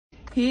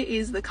Here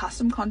is the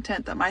custom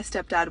content that my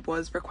stepdad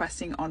was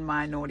requesting on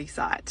my naughty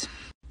site.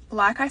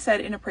 Like I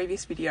said in a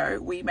previous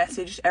video, we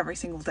messaged every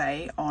single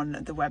day on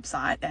the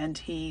website and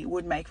he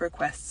would make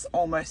requests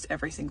almost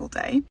every single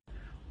day.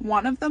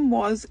 One of them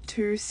was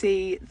to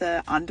see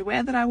the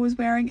underwear that I was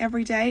wearing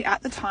every day.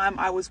 At the time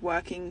I was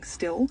working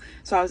still,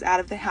 so I was out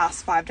of the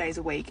house 5 days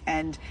a week,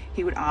 and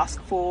he would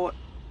ask for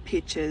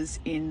pictures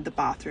in the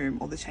bathroom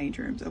or the change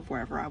rooms of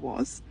wherever I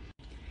was.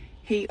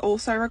 He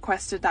also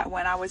requested that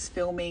when I was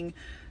filming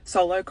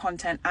solo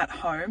content at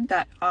home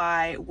that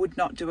I would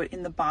not do it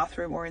in the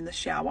bathroom or in the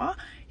shower.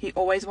 He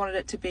always wanted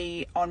it to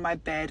be on my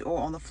bed or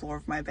on the floor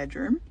of my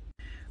bedroom,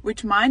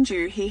 which, mind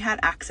you, he had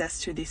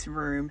access to this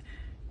room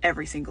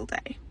every single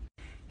day.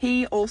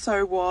 He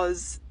also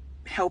was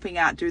helping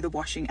out do the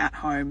washing at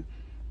home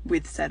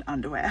with said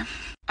underwear.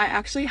 I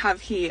actually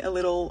have here a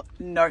little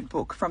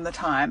notebook from the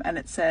time, and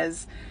it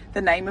says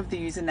the name of the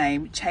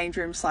username, change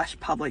room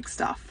 /public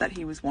stuff, that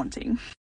he was wanting.